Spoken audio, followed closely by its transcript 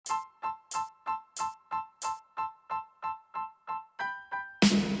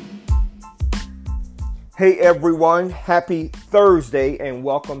Hey everyone, happy Thursday and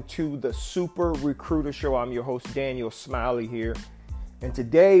welcome to the Super Recruiter Show. I'm your host Daniel Smiley here, and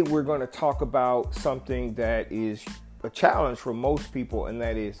today we're going to talk about something that is a challenge for most people, and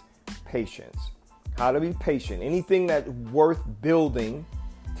that is patience. How to be patient. Anything that's worth building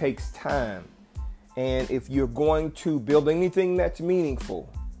takes time, and if you're going to build anything that's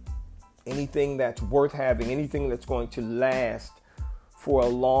meaningful, anything that's worth having, anything that's going to last for a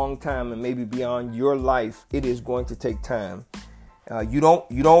long time and maybe beyond your life, it is going to take time. You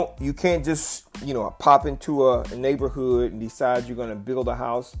can't just, pop into a neighborhood and decide you're going to build a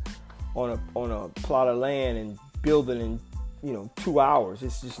house on a plot of land and build it in, 2 hours.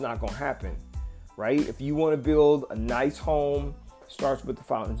 It's just not going to happen, right? If you want to build a nice home, it starts with the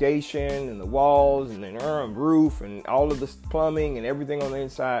foundation and the walls and the roof and all of the plumbing and everything on the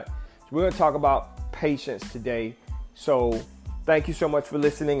inside. So we're going to talk about patience today. So thank you so much for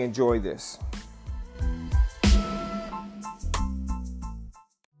listening. Enjoy this.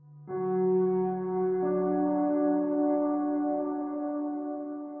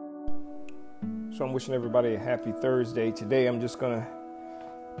 So I'm wishing everybody a happy Thursday. Today I'm just going to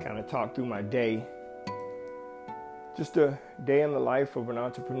kind of talk through my day. Just a day in the life of an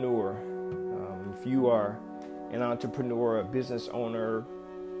entrepreneur. If you are an entrepreneur, a business owner,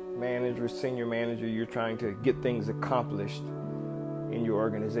 manager, senior manager, you're trying to get things accomplished in your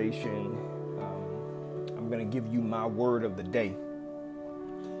organization, I'm going to give you my word of the day.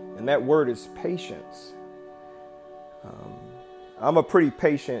 And that word is patience. I'm a pretty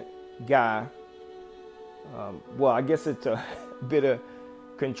patient guy. Well, I guess it's a bit of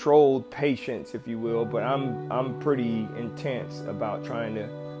controlled patience, if you will, but I'm pretty intense about trying to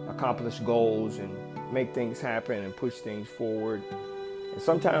accomplish goals and make things happen and push things forward. And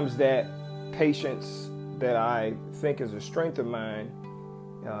sometimes that patience that I think is a strength of mine,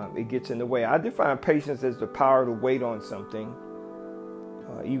 it gets in the way. I define patience as the power to wait on something,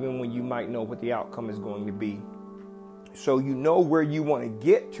 even when you might know what the outcome is going to be. So you know where you want to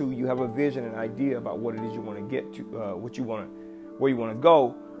get to. You have a vision and idea about what it is you want to get to, where you want to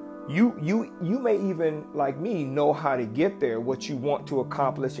go. You may even, like me, know how to get there, what you want to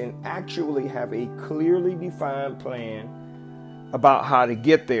accomplish, and actually have a clearly defined plan about how to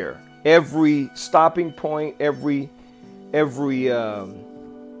get there. Every stopping point, every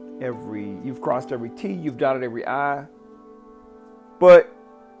you've crossed every T, you've dotted every I. But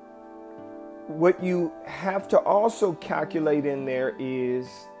what you have to also calculate in there is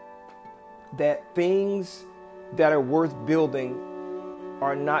that things that are worth building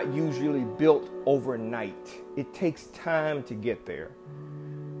are not usually built overnight. It takes time to get there.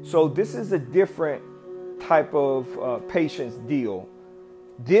 So this is a different type of patience deal.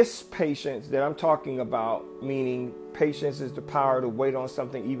 This patience that I'm talking about, meaning patience is the power to wait on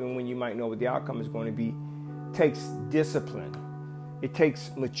something even when you might know what the outcome is going to be, takes discipline. It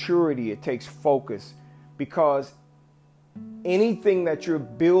takes maturity. It takes focus, because anything that you're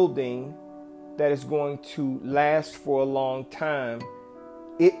building that is going to last for a long time,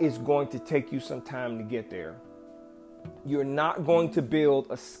 it is going to take you some time to get there. You're not going to build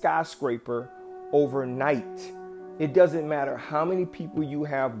a skyscraper overnight. It doesn't matter how many people you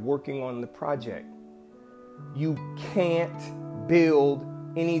have working on the project. You can't build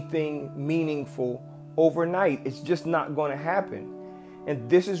anything meaningful overnight. It's just not going to happen. And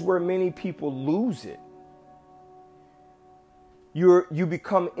this is where many people lose it. You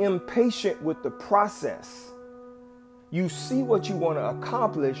become impatient with the process. You see what you want to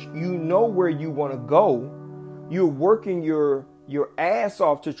accomplish. You know where you want to go. You're working your ass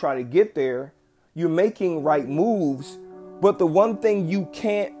off to try to get there. You're making right moves. But the one thing you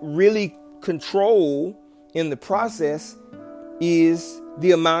can't really control in the process is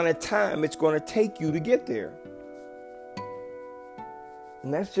the amount of time it's going to take you to get there.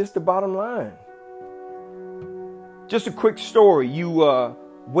 And that's just the bottom line. Just a quick story. You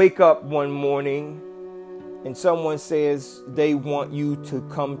wake up one morning and someone says they want you to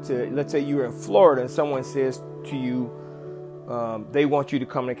come to, let's say you're in Florida, and someone says to you, they want you to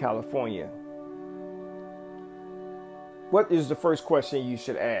come to California. What is the first question you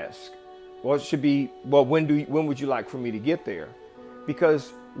should ask? Well, it should be, when would you like for me to get there?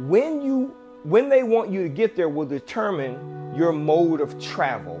 Because when they want you to get there will determine your mode of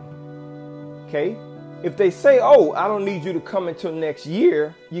travel. Okay? If they say, oh, I don't need you to come until next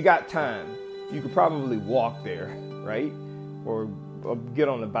year, you got time. You could probably walk there, right? Or get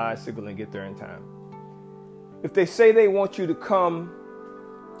on the bicycle and get there in time. If they say they want you to come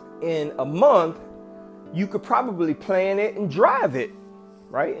in a month, you could probably plan it and drive it,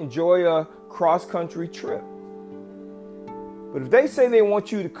 right? Enjoy a cross-country trip. But if they say they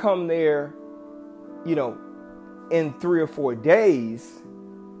want you to come there in 3 or 4 days,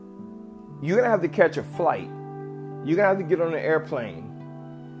 you're going to have to catch a flight. You're going to have to get on an airplane.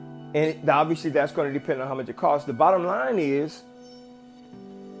 And obviously that's going to depend on how much it costs. The bottom line is,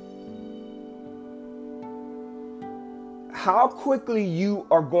 how quickly you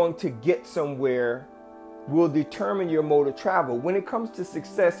are going to get somewhere will determine your mode of travel. When it comes to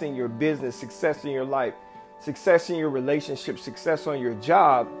success in your business, success in your life, success in your relationship, success on your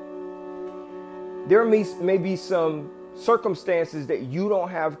job, there may be some circumstances that you don't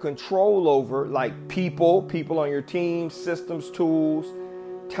have control over, like people on your team, systems, tools,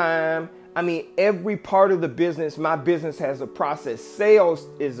 time. I mean, every part of the business, my business has a process. Sales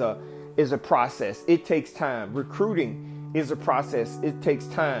is a process. It takes time. Recruiting is a process. It takes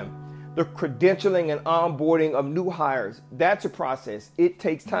time. The credentialing and onboarding of new hires, that's a process. It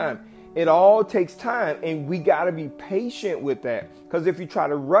takes time. It all takes time, and we got to be patient with that, because if you try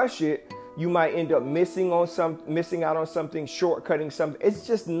to rush it, you might end up missing out on something, shortcutting something. It's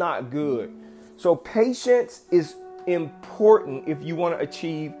just not good. So patience is important if you want to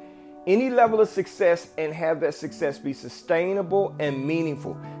achieve any level of success and have that success be sustainable and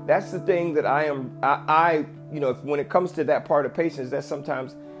meaningful. That's the thing that when it comes to that part of patience, that's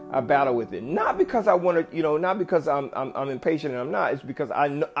sometimes I battle with it. Not because I want to, not because I'm impatient and I'm not. It's because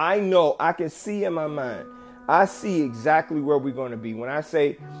I know I can see in my mind. I see exactly where we're going to be. When I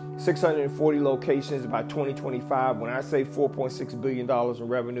say 640 locations by 2025, when I say $4.6 billion in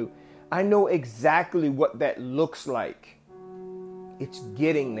revenue, I know exactly what that looks like. It's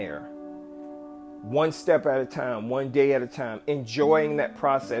getting there. One step at a time, one day at a time, enjoying that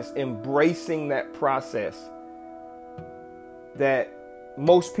process, embracing that process that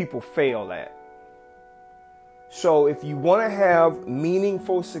most people fail at. So if you want to have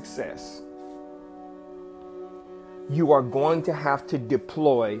meaningful success, you are going to have to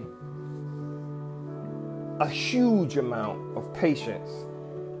deploy a huge amount of patience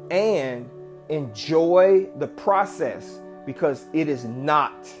and enjoy the process, because it is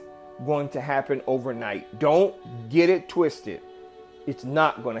not going to happen overnight. Don't get it twisted. It's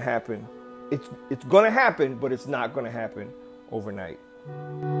not going to happen. It's going to happen, but it's not going to happen overnight.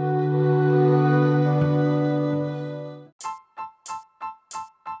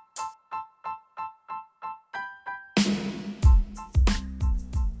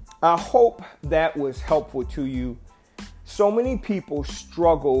 I hope that was helpful to you. So many people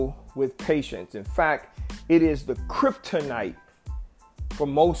struggle with patience. In fact, it is the kryptonite for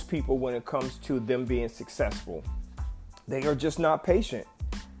most people when it comes to them being successful. They are just not patient.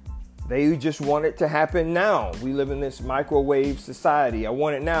 They just want it to happen now. We live in this microwave society. I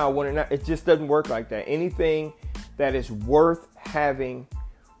want it now. I want it now. It just doesn't work like that. Anything that is worth having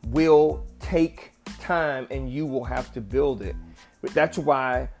will take time, and you will have to build it. But that's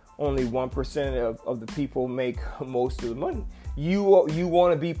why only 1% of the people make most of the money. You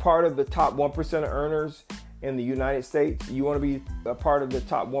want to be part of the top 1% of earners in the United States. You want to be a part of the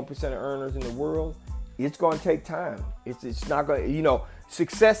top 1% of earners in the world. It's going to take time. It's not going to,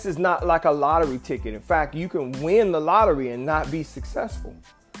 success is not like a lottery ticket. In fact, you can win the lottery and not be successful.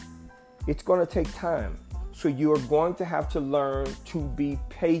 It's going to take time. So you are going to have to learn to be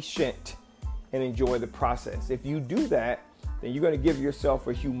patient and enjoy the process. If you do that, then you're going to give yourself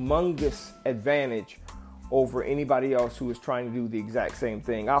a humongous advantage over anybody else who is trying to do the exact same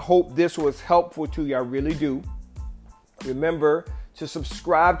thing. I hope this was helpful to you. I really do. Remember to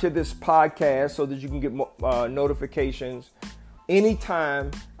subscribe to this podcast so that you can get notifications anytime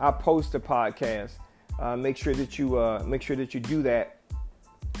I post a podcast. Make sure that you do that.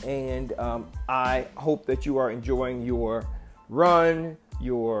 And I hope that you are enjoying your run,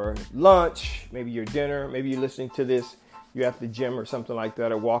 your lunch, maybe your dinner. Maybe you're listening to this, you're at the gym or something like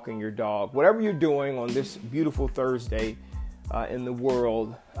that, or walking your dog. Whatever you're doing on this beautiful Thursday in the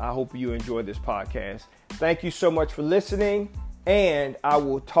world, I hope you enjoy this podcast. Thank you so much for listening, and I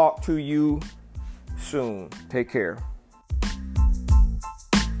will talk to you soon. Take care.